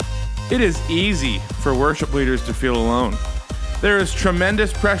It is easy for worship leaders to feel alone. There is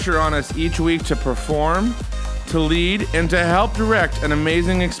tremendous pressure on us each week to perform, to lead, and to help direct an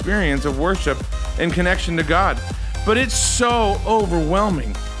amazing experience of worship and connection to God. But it's so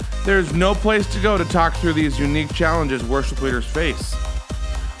overwhelming. There's no place to go to talk through these unique challenges worship leaders face.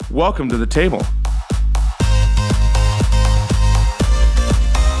 Welcome to the table.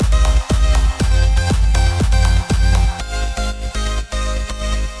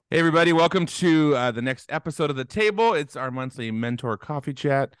 Hey everybody, welcome to the next episode of The Table. It's our monthly mentor coffee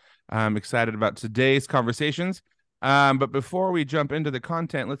chat. I'm excited about today's conversations. But before we jump into the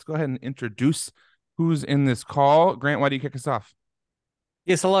content, let's go ahead and introduce who's in this call. Grant, why do you kick us off?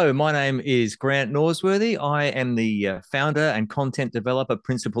 Yes, hello. My name is Grant Norsworthy. I am the founder and content developer,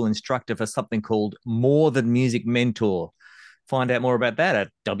 principal instructor for something called More Than Music Mentor. Find out more about that at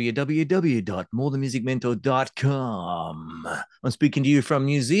www.morethanmusicmentor.com. I'm speaking to you from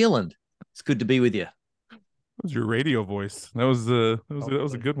New Zealand. It's good to be with you. That was your radio voice. That was a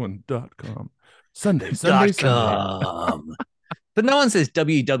good one. .com. Sunday. .com. But no one says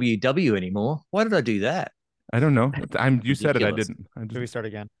www anymore. Why did I do that? I don't know. You said it. I didn't. Should we start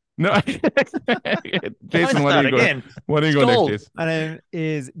again? No. Jason, why don't you go next, Jason? My name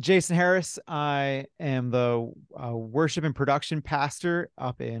is Jason Harris. I am the worship and production pastor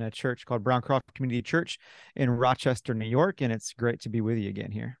up in a church called Browncroft Community Church in Rochester, New York, and it's great to be with you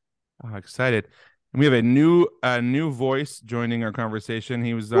again here. Excited. And we have a new voice joining our conversation.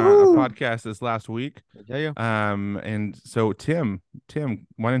 He was on a podcast this last week. Yeah. And so Tim,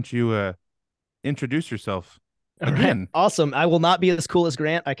 why don't you introduce yourself? Again. Right. Awesome. I will not be as cool as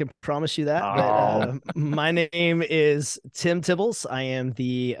Grant. I can promise you that. But, my name is Tim Tibbles. I am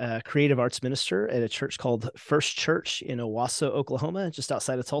the creative arts minister at a church called First Church in Owasso, Oklahoma, just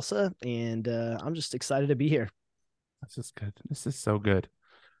outside of Tulsa. And I'm just excited to be here. This is good. This is so good.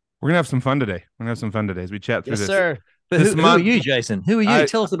 We're going to have some fun today. as we chat through this. Yes, sir. But who are you, Jason? Who are you?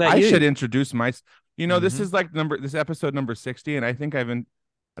 Tell us about you. I should introduce myself. This is like this episode number 60. And I think I don't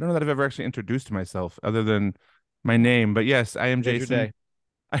know that I've ever actually introduced myself other than my name, but yes, I am Jason.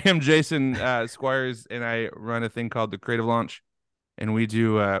 I am Jason Squires, and I run a thing called the Creative Launch, and we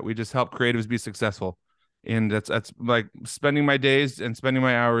just help creatives be successful, and that's like spending my days and spending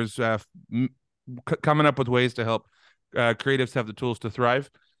my hours coming up with ways to help creatives have the tools to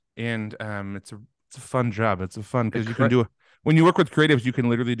thrive, and it's a fun job. It's a fun because you can do when you work with creatives, you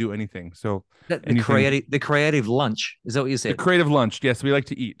can literally do anything. So the creative lunch, is that what you said? The creative lunch. Yes, we like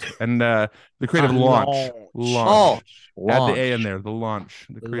to eat. And the creative launch. Launch. Add the A in there. The launch.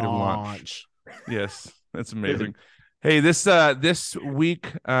 The creative launch. Yes, that's amazing. Hey, this week,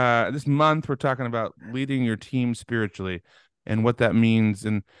 this month, we're talking about leading your team spiritually and what that means.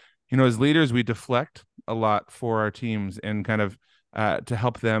 And as leaders, we deflect a lot for our teams and kind of to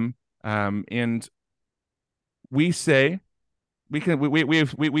help them. And we say. We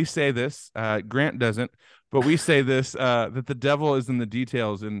say this. Grant doesn't, but we say this that the devil is in the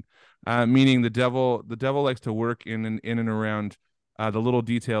details, and meaning the devil likes to work in and around the little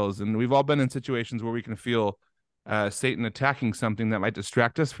details. And we've all been in situations where we can feel Satan attacking something that might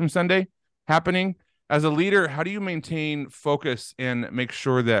distract us from Sunday happening. As a leader, how do you maintain focus and make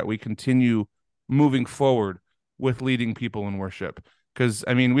sure that we continue moving forward with leading people in worship? Because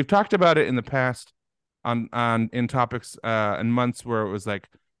we've talked about it in the past. In topics and months where it was like,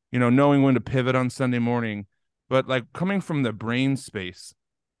 knowing when to pivot on Sunday morning, but like coming from the brain space,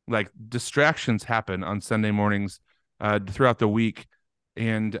 like distractions happen on Sunday mornings throughout the week,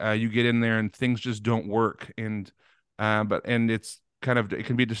 and you get in there and things just don't work, and it's it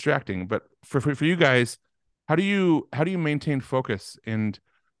can be distracting. But for you guys, how do you maintain focus and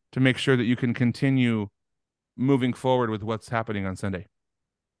to make sure that you can continue moving forward with what's happening on Sunday?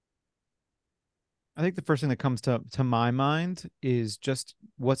 I think the first thing that comes to my mind is just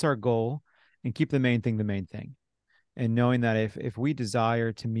what's our goal, and keep the main thing. And knowing that if we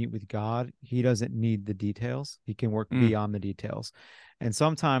desire to meet with God, he doesn't need the details. He can work beyond the details. And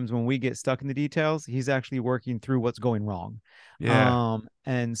sometimes when we get stuck in the details, he's actually working through what's going wrong. Yeah.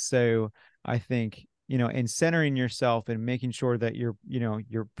 And so I think, and centering yourself and making sure that you're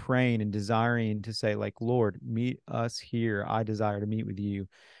praying and desiring to say, like, Lord, meet us here. I desire to meet with you.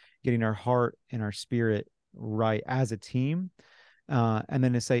 Getting our heart and our spirit right as a team. And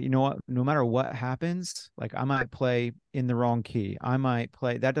then to say, what, no matter what happens, like I might play in the wrong key.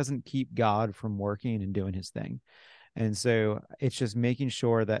 That doesn't keep God from working and doing his thing. And so it's just making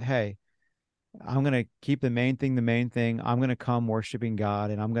sure that, hey, I'm going to keep the main thing. I'm going to come worshiping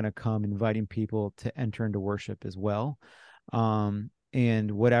God, and I'm going to come inviting people to enter into worship as well.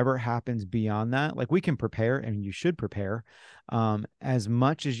 And whatever happens beyond that, like, we can prepare, and you should prepare as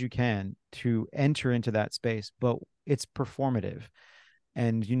much as you can to enter into that space, but it's performative,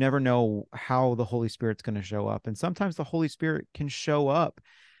 and you never know how the Holy Spirit's going to show up. And sometimes the Holy Spirit can show up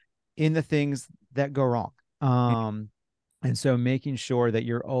in the things that go wrong. And so making sure that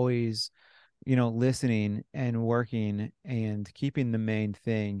you're always, listening and working and keeping the main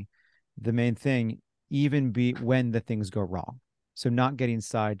thing, even be when the things go wrong. So not getting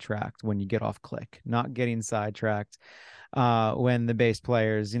sidetracked when you get off click, not getting sidetracked when the bass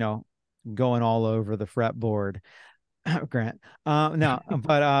player's, going all over the fretboard. Grant. No,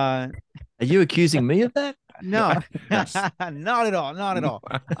 but Are you accusing me of that? no, not at all. Not at all.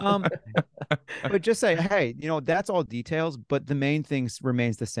 But just say, hey, that's all details, but the main things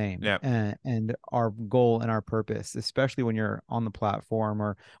remains the same. Yeah. And our goal and our purpose, especially when you're on the platform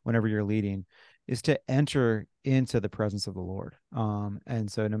or whenever you're leading, is to enter into the presence of the Lord.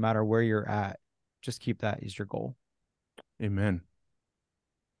 And so no matter where you're at, just keep that as your goal. Amen.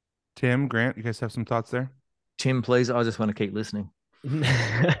 Tim, Grant, you guys have some thoughts there? Tim, please. I just want to keep listening. What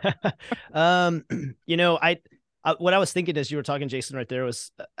I was thinking as you were talking, Jason, right there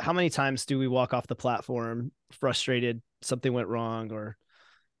was, how many times do we walk off the platform frustrated, something went wrong, or,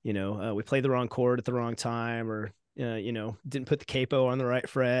 we played the wrong chord at the wrong time, or, didn't put the capo on the right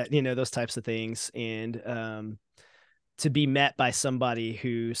fret, those types of things. And to be met by somebody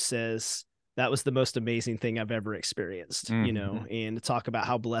who says, that was the most amazing thing I've ever experienced, and to talk about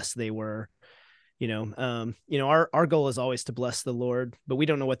how blessed they were. Our goal is always to bless the Lord, but we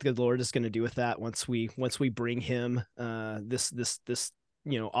don't know what the Lord is going to do with that once we bring him this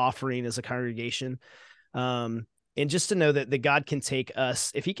offering as a congregation. And just to know that God can take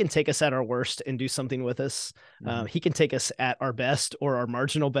us, if he can take us at our worst and do something with us, he can take us at our best or our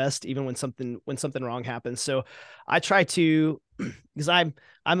marginal best, even when something wrong happens. So I try to, because I'm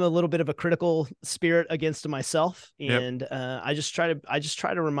a little bit of a critical spirit against myself. And I just try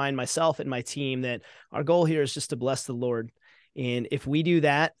to remind myself and my team that our goal here is just to bless the Lord. And if we do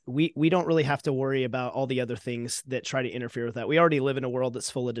that, we don't really have to worry about all the other things that try to interfere with that. We already live in a world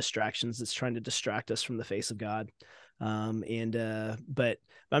that's full of distractions, that's trying to distract us from the face of God. But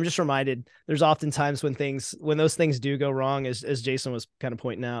I'm just reminded there's often times when those things do go wrong, as Jason was kind of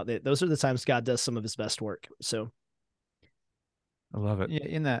pointing out, that those are the times God does some of his best work. So I love it. Yeah,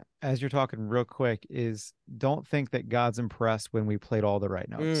 in that, as you're talking real quick, is don't think that God's impressed when we played all the right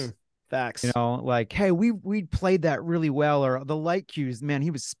notes. Facts. Like, hey, we played that really well, or the light cues, man, he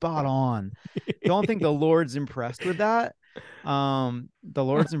was spot on. Don't think the Lord's impressed with that. The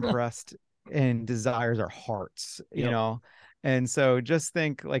Lord's impressed and desires our hearts, and so just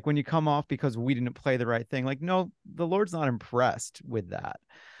think, like, when you come off because we didn't play the right thing, like, no, the Lord's not impressed with that.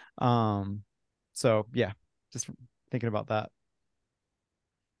 So yeah, just thinking about that.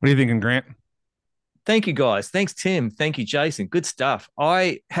 What are you thinking, Grant? Thank you, guys. Thanks, Tim. Thank you, Jason. Good stuff.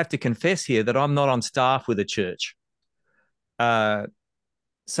 I have to confess here that I'm not on staff with a church. So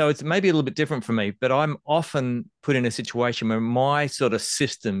it's maybe a little bit different for me, but I'm often put in a situation where my sort of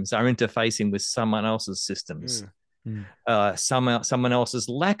systems are interfacing with someone else's systems, someone else's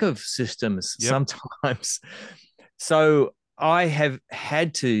lack of systems sometimes. So I have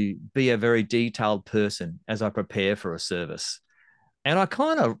had to be a very detailed person as I prepare for a service. And I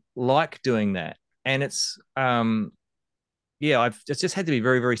kind of like doing that. And it's, I've just had to be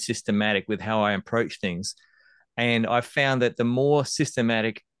very, very systematic with how I approach things. And I've found that the more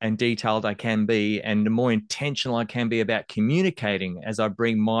systematic and detailed I can be, and the more intentional I can be about communicating as I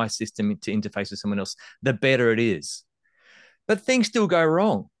bring my system to interface with someone else, the better it is. But things still go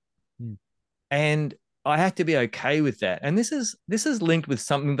wrong. And I have to be okay with that. And this is linked with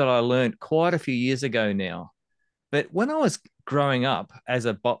something that I learned quite a few years ago now. But when I was growing up as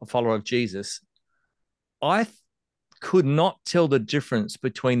a follower of Jesus, I could not tell the difference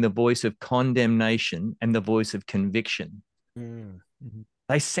between the voice of condemnation and the voice of conviction.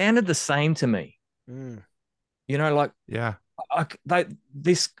 They sounded the same to me. You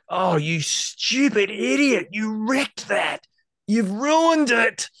stupid idiot, you wrecked that. You've ruined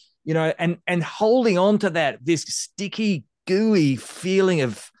it. And holding on to that, this sticky, gooey feeling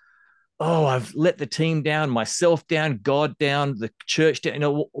of, I've let the team down, myself down, God down, the church down,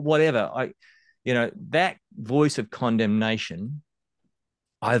 whatever. That voice of condemnation,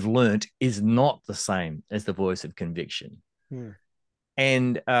 I've learned, is not the same as the voice of conviction.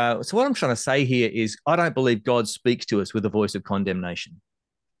 And so what I'm trying to say here is I don't believe God speaks to us with a voice of condemnation,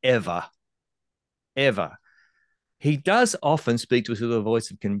 ever. He does often speak to us with a voice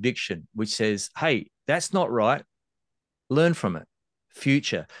of conviction, which says, hey, that's not right. Learn from it.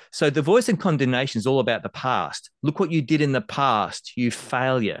 future. So the voice of condemnation is all about the past. Look what you did in the past, you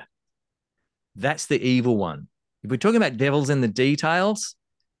failure. That's the evil one. If we're talking about devils in the details,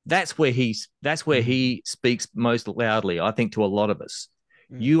 that's where he speaks most loudly, I think, to a lot of us.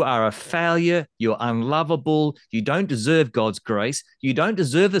 You are a failure. You're unlovable. You don't deserve God's grace. You don't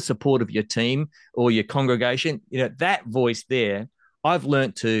deserve the support of your team or your congregation. That voice there, I've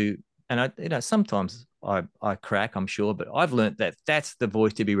learned to, and sometimes I crack, I'm sure, but I've learned that that's the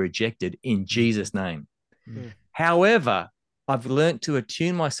voice to be rejected in Jesus' name. However, I've learned to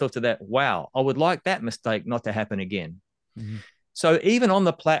attune myself to that. Wow, I would like that mistake not to happen again. So even on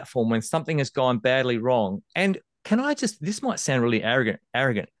the platform, when something has gone badly wrong, and this might sound really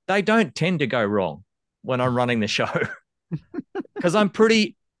arrogant. They don't tend to go wrong when I'm running the show because I'm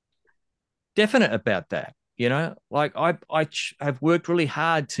pretty definite about that. Like I have worked really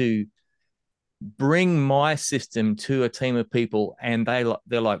hard to bring my system to a team of people, and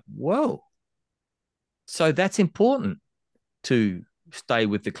they're like, whoa. So that's important to stay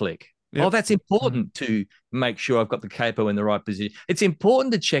with the click. Yep. Oh, that's important to make sure I've got the capo in the right position. It's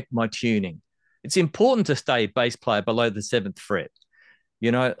important to check my tuning. It's important to stay bass player below the 7th fret,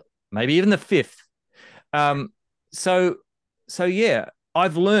 maybe even the 5th. So yeah,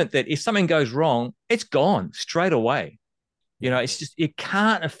 I've learned that if something goes wrong, it's gone straight away. It's just, it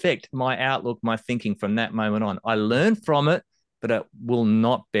can't affect my outlook, my thinking from that moment on. I learn from it, but it will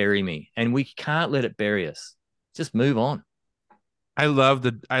not bury me, and we can't let it bury us. Just move on. I love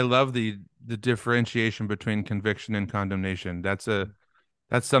the differentiation between conviction and condemnation. That's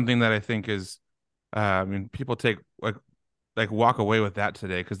something that I think is, people take like walk away with that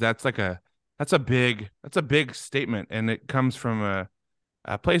today, because that's a big statement, and it comes from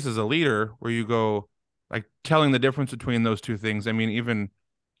a place as a leader where you go like telling the difference between those two things. I mean,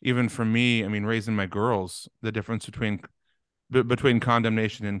 even for me, raising my girls, the difference between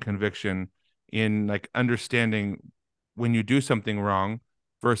condemnation and conviction, in like understanding when you do something wrong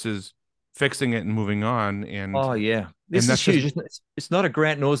versus fixing it and moving on. And oh yeah, this is huge. It's not a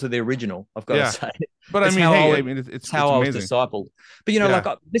Grant Norsworthy original, I've got to say. But it's how I was discipled.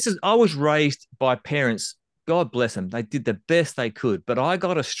 But I was raised by parents, God bless them, they did the best they could, but I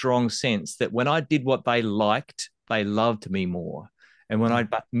got a strong sense that when I did what they liked, they loved me more. And when I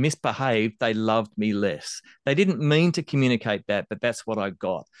misbehaved, they loved me less. They didn't mean to communicate that, but that's what I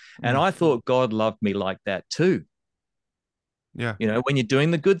got. And I thought God loved me like that too. Yeah. When you're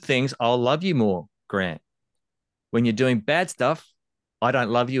doing the good things, I'll love you more, Grant. When you're doing bad stuff, I don't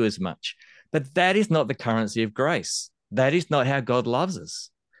love you as much. But that is not the currency of grace. That is not how God loves us.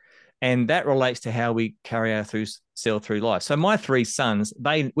 And that relates to how we sail through life. So my 3 sons,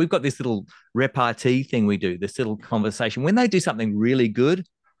 we've got this little repartee thing we do, this little conversation. When they do something really good,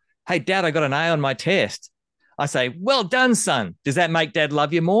 hey, Dad, I got an A on my test. I say, well done, son. Does that make Dad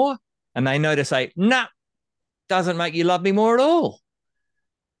love you more? And they know to say, no, doesn't make you love me more at all.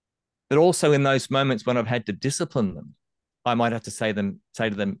 But also in those moments when I've had to discipline them, I might have to say to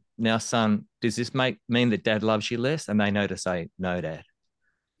them, now, son, does this mean that Dad loves you less? And they know to say, no, Dad.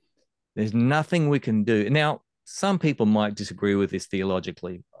 There's nothing we can do. Now, some people might disagree with this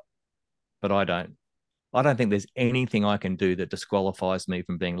theologically, but I don't. I don't think there's anything I can do that disqualifies me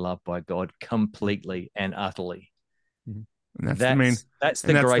from being loved by God completely and utterly. And that's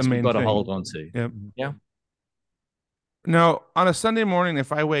the grace we've got to hold on to. Yep. Yeah. Now, on a Sunday morning,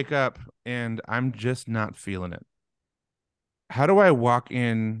 if I wake up and I'm just not feeling it, how do I walk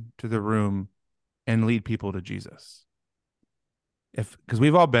into the room and lead people to Jesus? Because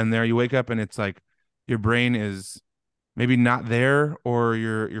we've all been there. You wake up and it's like your brain is maybe not there, or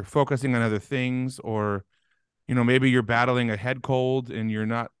you're focusing on other things, or maybe you're battling a head cold and you're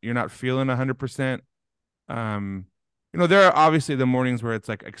not feeling 100%. There are obviously the mornings where it's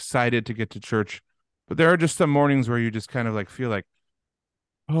like excited to get to church, but there are just some mornings where you just kind of like feel like,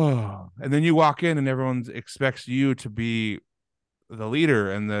 oh, and then you walk in and everyone expects you to be the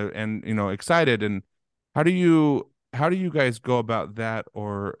leader and excited. And how do you guys go about that?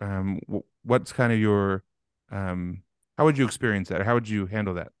 Or what's kind of your how would you experience that, or how would you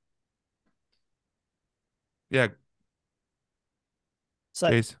handle that? Yeah. So,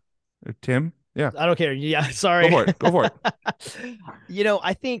 Chase, Tim? Yeah. I don't care. Yeah, sorry. Go for it.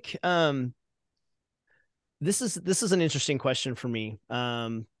 I think this is an interesting question for me.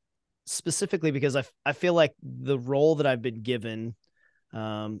 Specifically because I feel like the role that I've been given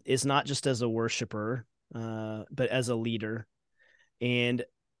is not just as a worshiper, but as a leader. And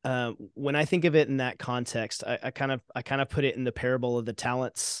when I think of it in that context, I kind of put it in the parable of the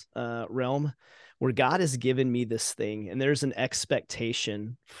talents realm, where God has given me this thing, and there's an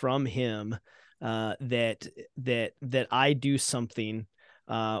expectation from Him that I do something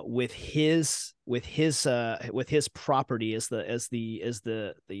with his property, as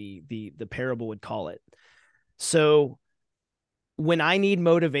the parable would call it. So when I need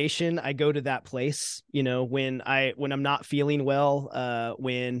motivation, I go to that place, when I'm not feeling well,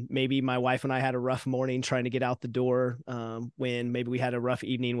 when maybe my wife and I had a rough morning trying to get out the door, when maybe we had a rough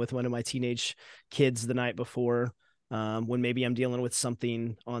evening with one of my teenage kids the night before, when maybe I'm dealing with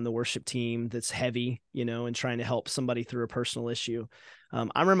something on the worship team that's heavy, and trying to help somebody through a personal issue.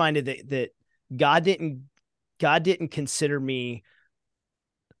 I'm reminded that God didn't consider me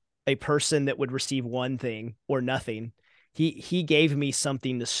a person that would receive one thing or nothing. He gave me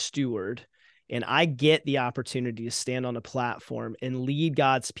something to steward, and I get the opportunity to stand on a platform and lead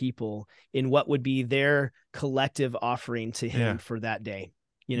God's people in what would be their collective offering to him for that day,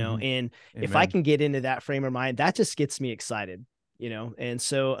 and Amen. if I can get into that frame of mind, that just gets me excited, and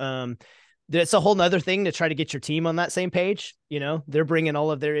so, it's a whole nother thing to try to get your team on that same page. They're bringing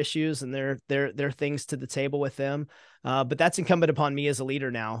all of their issues and their things to the table with them. But that's incumbent upon me as a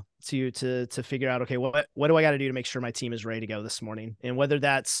leader now to figure out, okay, what do I got to do to make sure my team is ready to go this morning? And whether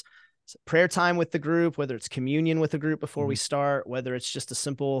that's prayer time with the group, whether it's communion with the group before we start, whether it's just a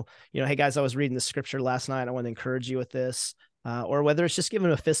simple, hey guys, I was reading the scripture last night, I want to encourage you with this. Or whether it's just giving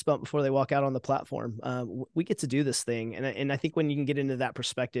them a fist bump before they walk out on the platform. We get to do this thing. And I think when you can get into that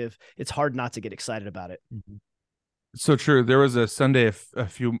perspective, it's hard not to get excited about it. So true. There was a Sunday a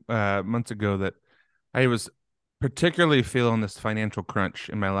few months ago that I was particularly feeling this financial crunch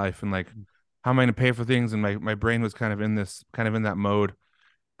in my life, and like, how am I going to pay for things? And my brain was kind of in that mode.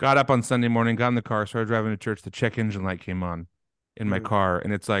 Got up on Sunday morning, got in the car, started driving to church. The check engine light came on in my car.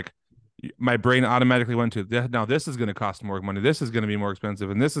 And it's like, my brain automatically went to, now this is going to cost more money. This is going to be more expensive.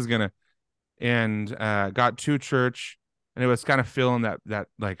 And this is going to, and got to church, and it was kind of feeling that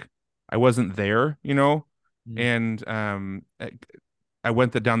like I wasn't there, and I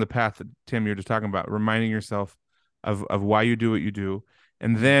went down the path that Tim, you're just talking about, reminding yourself of why you do what you do.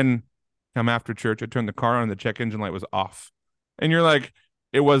 And then come after church, I turned the car on and the check engine light was off. And you're like,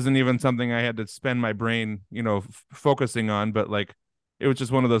 it wasn't even something I had to spend my brain, focusing on, but like, it was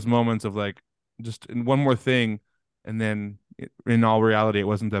just one of those moments of like, just one more thing. And then in all reality, it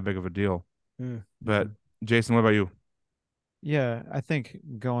wasn't that big of a deal. But Jason, what about you? Yeah, I think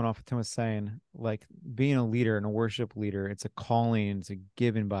going off what Tim was saying, like being a leader and a worship leader, it's a calling, it's a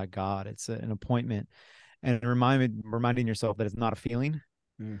given by God, it's an appointment, and reminding yourself that it's not a feeling.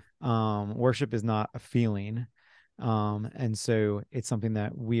 Worship is not a feeling, and so it's something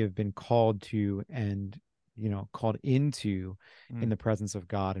that we have been called to and called into in the presence of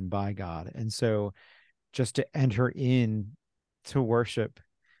God and by God. And so just to enter in to worship,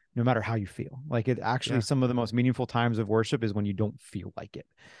 no matter how you feel, like it actually, some of the most meaningful times of worship is when you don't feel like it,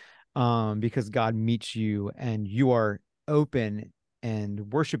 because God meets you and you are open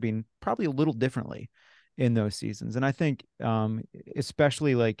and worshiping probably a little differently in those seasons. And I think,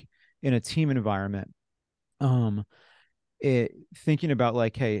 especially like in a team environment, thinking about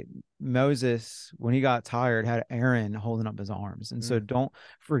like, hey, Moses, when he got tired, had Aaron holding up his arms. And so don't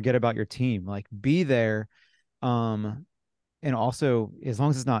forget about your team, like be there. And also, as long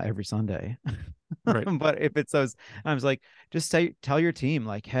as it's not every Sunday, right. But if it's those, I was like, just tell your team,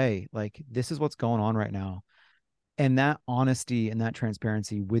 like, hey, like this is what's going on right now. And that honesty and that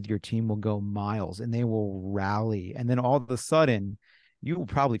transparency with your team will go miles, and they will rally. And then all of a sudden, you will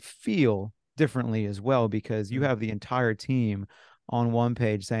probably feel differently as well, because you have the entire team on one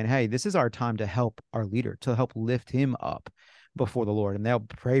page saying, hey, this is our time to help our leader, to help lift him up before the Lord. And they'll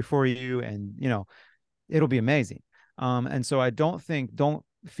pray for you, and, it'll be amazing. And so I don't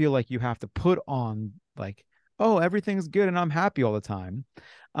feel like you have to put on like, oh, everything's good and I'm happy all the time.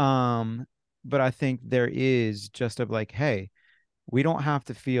 But I think there is just a like, hey, we don't have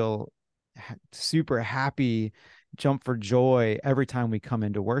to feel super happy, jump for joy every time we come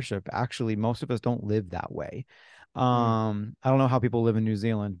into worship. Actually, most of us don't live that way. I don't know how people live in New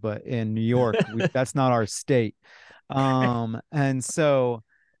Zealand, but in New York, that's not our state. And so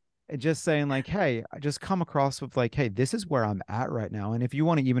just saying like, hey, I just come across with like, hey, this is where I'm at right now. And if you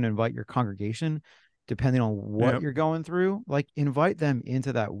want to even invite your congregation, depending on what you're going through, like invite them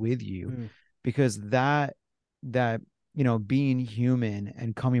into that with you, because that, being human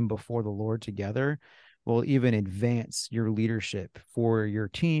and coming before the Lord together will even advance your leadership for your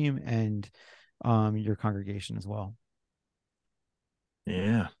team and your congregation as well.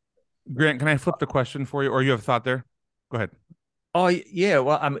 Yeah. Grant, can I flip the question for you, or you have a thought there? Go ahead. Oh, yeah.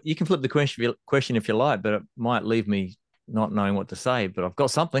 Well, you can flip the question if you like, but it might leave me not knowing what to say, but I've got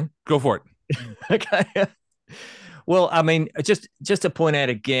something. Go for it. Okay. Well, I mean, just to point out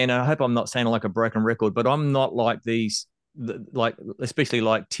again, I hope I'm not sounding like a broken record, but I'm not like these, like especially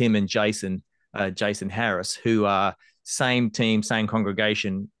like Tim and Jason, Jason Harris, who are same team, same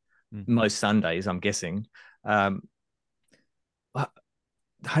congregation most Sundays, I'm guessing. I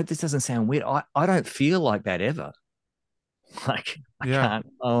hope this doesn't sound weird. I don't feel like that ever. Like I can't.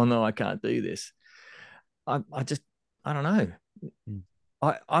 Oh no, I can't do this. I don't know.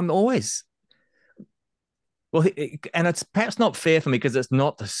 I'm always well, and it's perhaps not fair for me because it's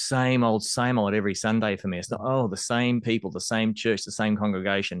not the same old every Sunday for me. It's not the same people, the same church, the same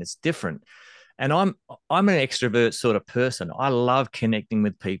congregation. It's different. And I'm an extrovert sort of person. I love connecting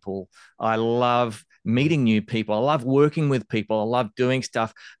with people. I love meeting new people. I love working with people. I love doing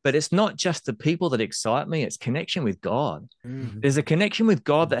stuff. But it's not just the people that excite me. It's connection with God. There's a connection with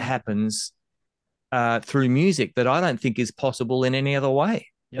God that happens through music that I don't think is possible in any other way.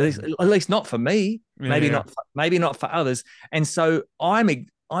 At least not for me. Maybe not for others. And so I'm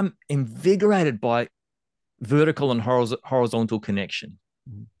invigorated by vertical and horizontal connection.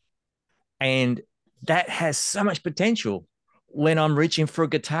 And that has so much potential when I'm reaching for a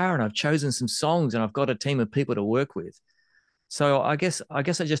guitar and I've chosen some songs and I've got a team of people to work with. So I guess I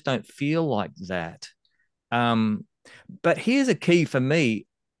just don't feel like that. But here's a key for me.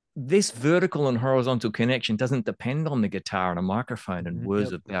 This vertical and horizontal connection doesn't depend on the guitar and a microphone and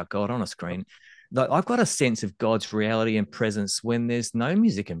words about God on a screen. Like, I've got a sense of God's reality and presence when there's no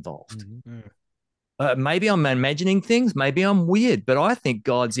music involved. Maybe I'm imagining things, maybe I'm weird, but I think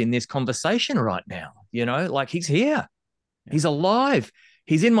God's in this conversation right now. You know, like he's here, he's alive,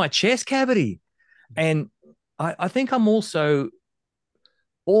 he's in my chest cavity. And I think I'm also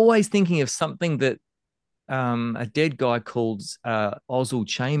always thinking of something that a dead guy called Oswald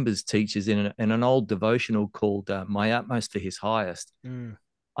Chambers teaches in an old devotional called My Utmost for His Highest. I'm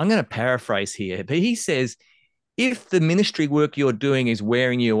going to paraphrase here, but he says, if the ministry work you're doing is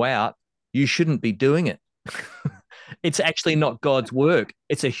wearing you out, you shouldn't be doing it. It's actually not God's work.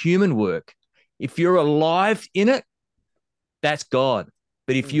 It's a human work. If you're alive in it, that's God.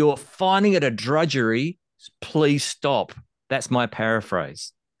 But if you're finding it a drudgery, please stop. That's my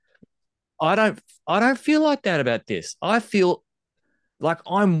paraphrase. I don't feel like that about this. I feel like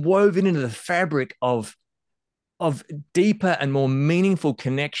I'm woven into the fabric of deeper and more meaningful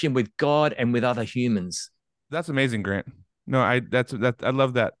connection with God and with other humans. That's amazing, Grant. No, I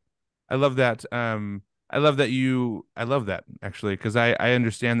love that. I love that. I love that actually, because I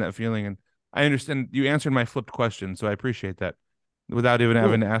understand that feeling, and I understand you answered my flipped question, so I appreciate that without even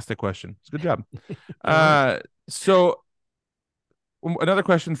having to ask the question. It's a good job. So another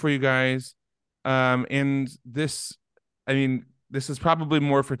question for you guys. And this, I mean, this is probably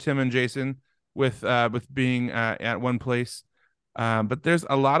more for Tim and Jason with being at one place. But there's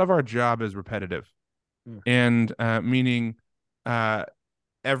a lot of our job is repetitive, and meaning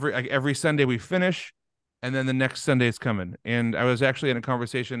every Sunday we finish, and then the next Sunday is coming. And I was actually in a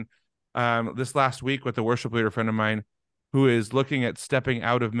conversation this last week with a worship leader friend of mine who is looking at stepping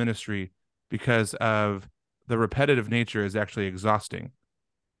out of ministry because of the repetitive nature is actually exhausting.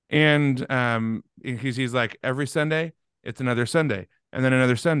 And he's like, every Sunday it's another Sunday, and then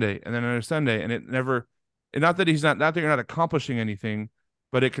another Sunday, and then another Sunday, and it never. And not that not that you're not accomplishing anything,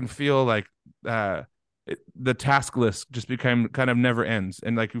 but it can feel like the task list just become kind of never ends.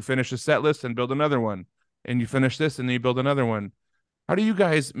 And like you finish a set list and build another one, and you finish this and then you build another one. How do you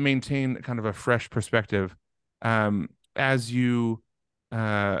guys maintain kind of a fresh perspective as you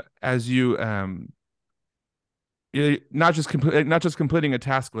not just completing a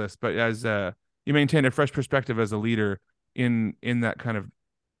task list, but as you maintain a fresh perspective as a leader in that kind of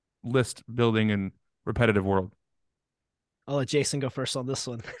list building and repetitive world? I'll let Jason go first on this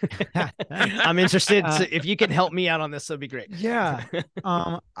one. I'm interested. If you can help me out on this, that'd be great. Yeah.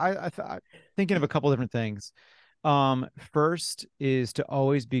 I thinking of a couple different things. First is to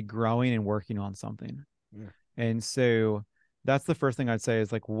always be growing and working on something. And so that's the first thing I'd say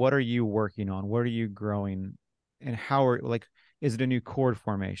is like, what are you working on? What are you growing? And how are, like, is it a new chord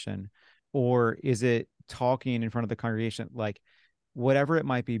formation, or is it talking in front of the congregation? Like, whatever it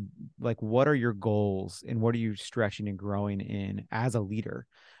might be, like, what are your goals and what are you stretching and growing in as a leader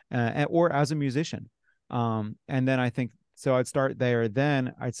or as a musician? And then I think, so I'd start there.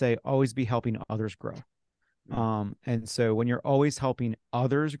 Then I'd say always be helping others grow. And so when you're always helping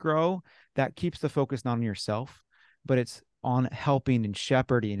others grow, that keeps the focus not on yourself, but it's on helping and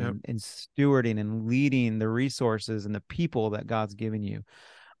shepherding and stewarding and leading the resources and the people that God's given you.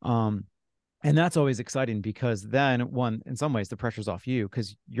 And that's always exciting because then in some ways the pressure's off you,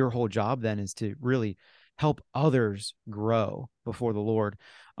 because your whole job then is to really help others grow before the Lord.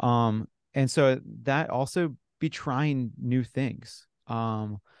 And so that also be trying new things.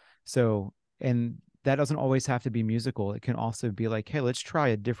 So, and that doesn't always have to be musical. It can also be like, hey, let's try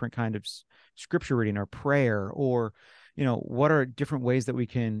a different kind of scripture reading or prayer, or, what are different ways that we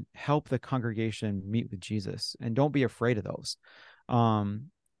can help the congregation meet with Jesus, and don't be afraid of those.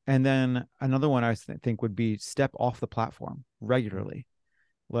 And then another one I think would be step off the platform regularly.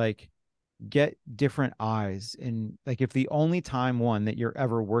 Like, get different eyes. And like, if the only time one that you're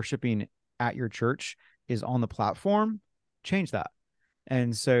ever worshiping at your church is on the platform, change that.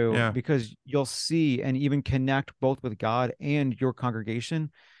 And so, because you'll see and even connect both with God and your congregation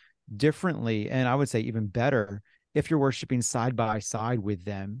differently, and I would say even better, if you're worshiping side by side with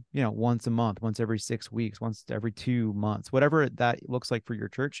them, once a month, once every 6 weeks, once every 2 months, whatever that looks like for your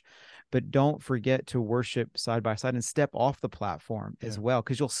church. But don't forget to worship side by side and step off the platform as well,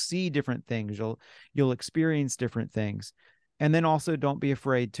 because you'll see different things. You'll experience different things. And then also, don't be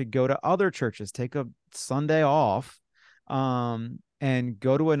afraid to go to other churches. Take a Sunday off, and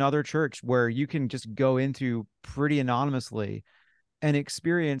go to another church where you can just go into pretty anonymously and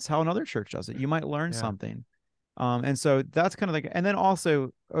experience how another church does it. You might learn something. And so that's kind of like, and then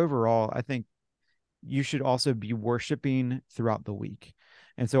also overall, I think you should also be worshiping throughout the week.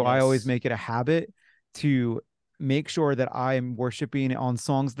 And so I always make it a habit to make sure that I'm worshiping on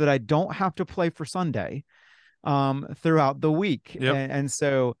songs that I don't have to play for Sunday, throughout the week. And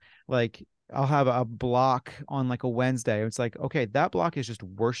so, like, I'll have a block on like a Wednesday. It's like, okay, that block is just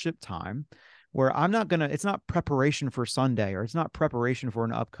worship time, where it's not preparation for Sunday, or it's not preparation for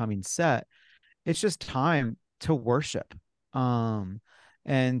an upcoming set. It's just time to worship, and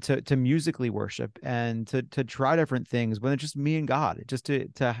to musically worship, and to try different things when it's just me and God, just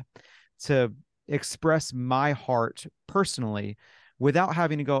to express my heart personally, without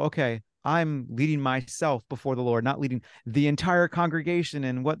having to go, okay, I'm leading myself before the Lord, not leading the entire congregation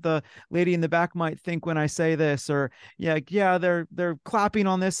and what the lady in the back might think when I say this, or they're clapping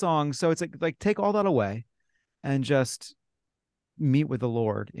on this song. So it's like take all that away and just meet with the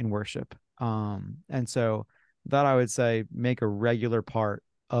Lord in worship. And so that, I would say, make a regular part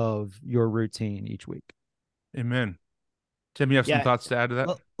of your routine each week. Amen. Tim, you have some thoughts to add to that?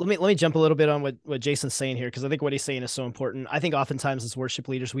 Well, let me jump a little bit on what Jason's saying here, because I think what he's saying is so important. I think oftentimes as worship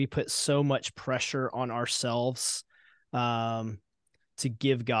leaders, we put so much pressure on ourselves to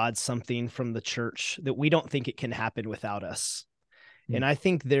give God something from the church that we don't think it can happen without us. And I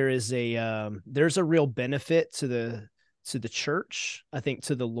think there's a real benefit to the church, I think,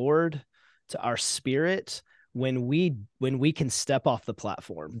 to the Lord, to our spirit, when we can step off the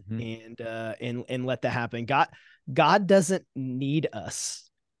platform and let that happen. God doesn't need us.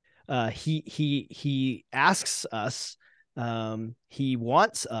 He asks us. He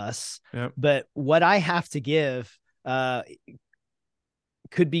wants us. But what I have to give could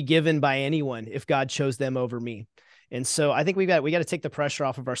be given by anyone if God chose them over me. And so I think we got to take the pressure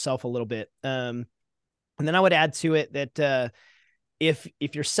off of ourselves a little bit. And then I would add to it that if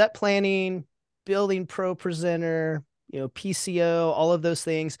you're set planning, building pro presenter, PCO, all of those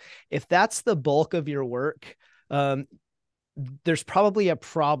things, if that's the bulk of your work, there's probably a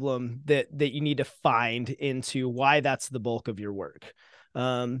problem that you need to find into why that's the bulk of your work.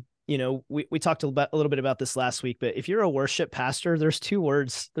 We talked a little bit about this last week, but if you're a worship pastor, there's two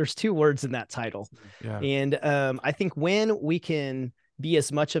words in that title. And I think when we can be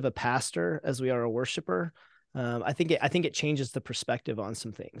as much of a pastor as we are a worshiper, I think it changes the perspective on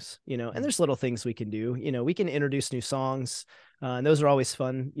some things, and there's little things we can do. We can introduce new songs, and those are always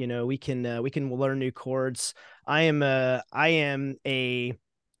fun. We can learn new chords. I am not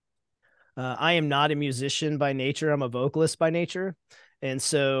a musician by nature. I'm a vocalist by nature. And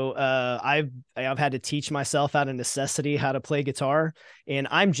so I've had to teach myself out of necessity how to play guitar, and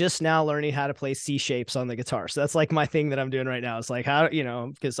I'm just now learning how to play C shapes on the guitar. So that's like my thing that I'm doing right now. It's like, how,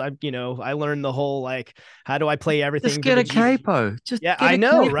 because I learned the whole, like, how do I play everything? Just get a capo. I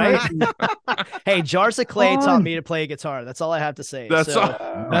know, right? Hey, Jars of Clay taught me to play guitar. That's all I have to say. That's all.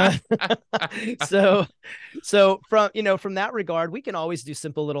 So from that regard, we can always do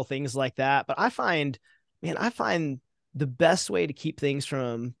simple little things like that. But I find the best way to keep things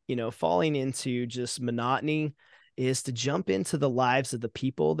from, falling into just monotony is to jump into the lives of the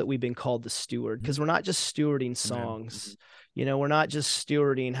people that we've been called to steward, because we're not just stewarding songs. We're not just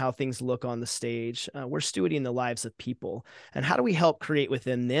stewarding how things look on the stage. We're stewarding the lives of people. And how do we help create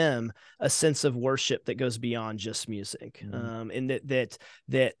within them a sense of worship that goes beyond just music? And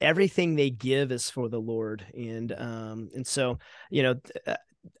that everything they give is for the Lord. And so,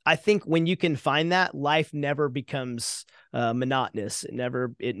 I think when you can find that, life never becomes monotonous. It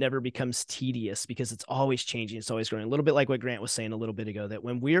never becomes tedious because it's always changing. It's always growing. A little bit like what Grant was saying a little bit ago, that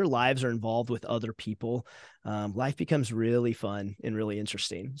when our lives are involved with other people, life becomes really fun and really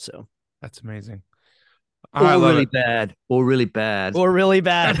interesting. So that's amazing. Or really bad. Or really bad. Or really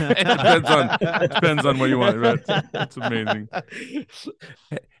bad. it depends on what you want. That's amazing.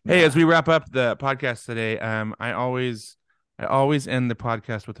 Hey, as we wrap up the podcast today, I always end the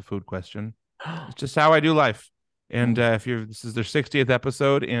podcast with a food question. It's just how I do life. And this is their 60th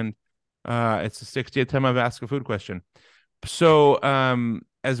episode, and it's the 60th time I've asked a food question. So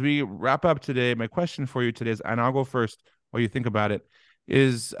as we wrap up today, my question for you today is, and I'll go first while you think about it,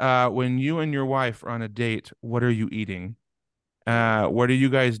 is when you and your wife are on a date, what are you eating? What do you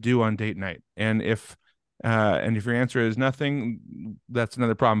guys do on date night? And if your answer is nothing, that's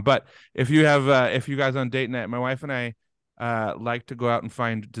another problem. But if you guys on date night, my wife and I like to go out and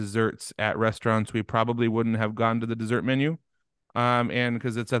find desserts at restaurants we probably wouldn't have gone to the dessert menu. And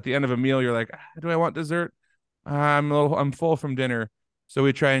because it's at the end of a meal, you're like, do I want dessert? I'm full from dinner. So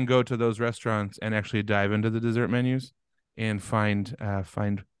we try and go to those restaurants and actually dive into the dessert menus and find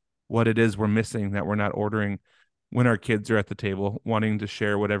what it is we're missing that we're not ordering when our kids are at the table wanting to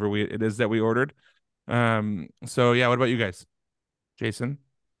share whatever it is that we ordered. So yeah, what about you guys? Jason,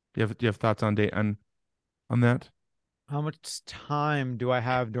 do you have thoughts on that? How much time do I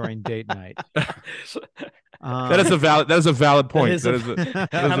have during date night? That is a valid point.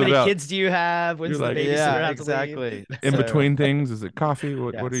 How many kids do you have? When's the babysitter have exactly. In between things, is it coffee?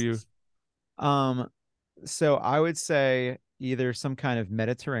 What are you? So I would say either some kind of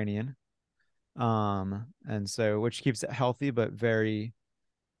Mediterranean, and so which keeps it healthy but very,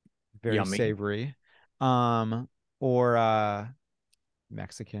 very yummy. Savory, or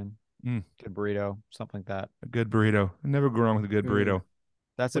Mexican, good burrito, something like that. A good burrito. I never go wrong with a good burrito.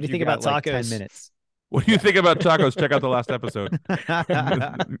 That's what do you think about tacos? 10 minutes. What do you think about tacos? Check out the last episode.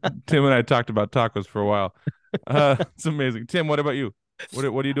 Tim and I talked about tacos for a while. It's amazing. Tim, what about you? What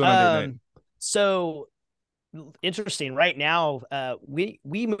are you doing on date night? So interesting. Right now, we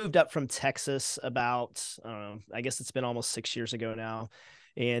moved up from Texas about, I guess it's been almost 6 years ago now.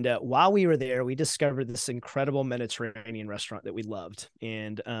 And while we were there, we discovered this incredible Mediterranean restaurant that we loved.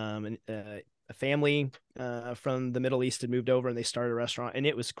 And a family from the Middle East had moved over and they started a restaurant, and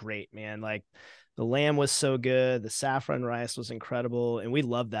it was great, man. Like, the lamb was so good. The saffron rice was incredible. And we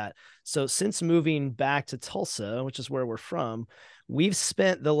loved that. So since moving back to Tulsa, which is where we're from, we've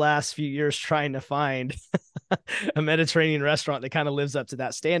spent the last few years trying to find a Mediterranean restaurant that kind of lives up to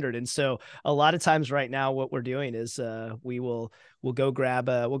that standard. And so a lot of times right now, what we're doing is we'll go grab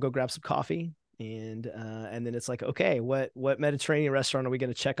some coffee. And then it's like, okay, what Mediterranean restaurant are we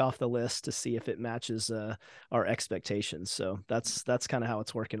going to check off the list to see if it matches our expectations? So that's kind of how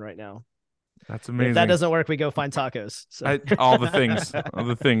it's working right now. That's amazing. If that doesn't work, we go find tacos. So. All the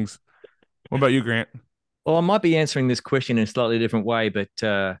things. What about you, Grant? Well, I might be answering this question in a slightly different way,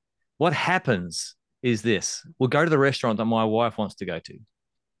 but what happens is this. We'll go to the restaurant that my wife wants to go to.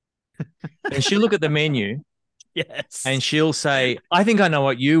 And she'll look at the menu. Yes. And she'll say, I think I know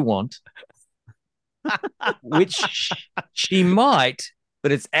what you want. Which she might,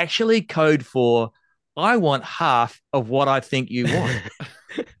 but it's actually code for, I want half of what I think you want.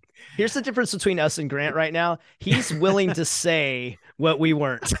 Here's the difference between us and Grant right now. He's willing to say what we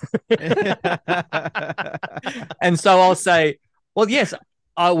weren't. And so I'll say, well, yes,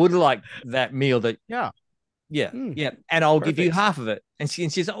 I would like that meal that, yeah. And I'll give you half of it. And she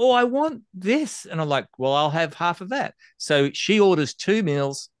says, oh, I want this. And I'm like, well, I'll have half of that. So she orders 2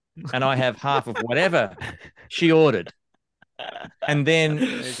 meals and I have half of whatever she ordered. And then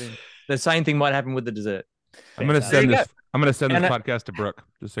the same thing might happen with the dessert. I'm going to send this podcast to Brooke,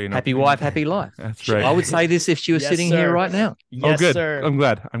 just so you know. Happy wife, happy life. That's right. I would say this if she was sitting here right now. Yes, good. Sir. I'm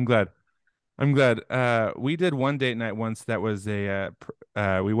glad. We did one date night once that was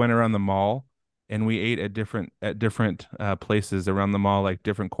we went around the mall and we ate at different places around the mall, like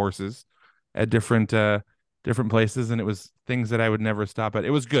different courses at different places, and it was things that I would never stop at.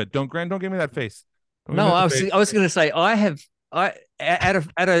 It was good. Don't give me that face. I was going to say at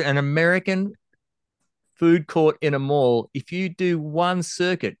an American food court in a mall, if you do one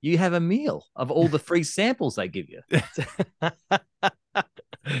circuit, you have a meal of all the free samples they give you.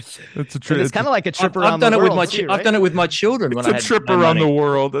 It's a trip. It's kind of like a trip I've around done the it with world my too, I've right? done it with my children when It's I a had trip no around money. the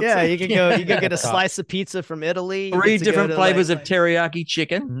world. Yeah, you could get a slice of pizza from Italy. You 3 get to go different to, flavors like, of teriyaki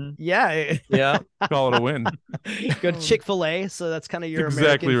chicken. yeah. Yeah. Call it a win. Go to Chick-fil-A, so that's kind of your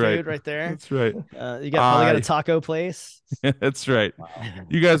exactly American right. food right there. That's right. You probably got a taco place. That's right.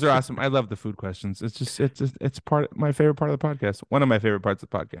 You guys are awesome. I love the food questions. It's my favorite part of the podcast. One of my favorite parts of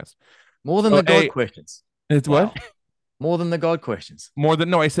the podcast. More than the God questions. It's what? More than the God questions.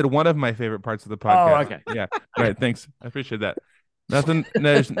 No, I said one of my favorite parts of the podcast. Oh, okay. Yeah. Right. Thanks. I appreciate that.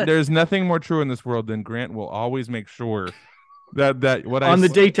 There's nothing more true in this world than Grant will always make sure that what I'm the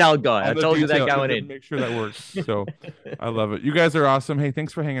detailed guy. I told you that going in. Make sure that works. So I love it. You guys are awesome. Hey,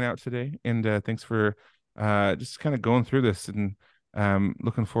 thanks for hanging out today, and thanks for just kind of going through this, and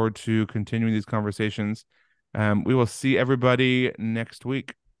looking forward to continuing these conversations. We will see everybody next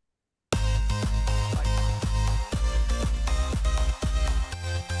week.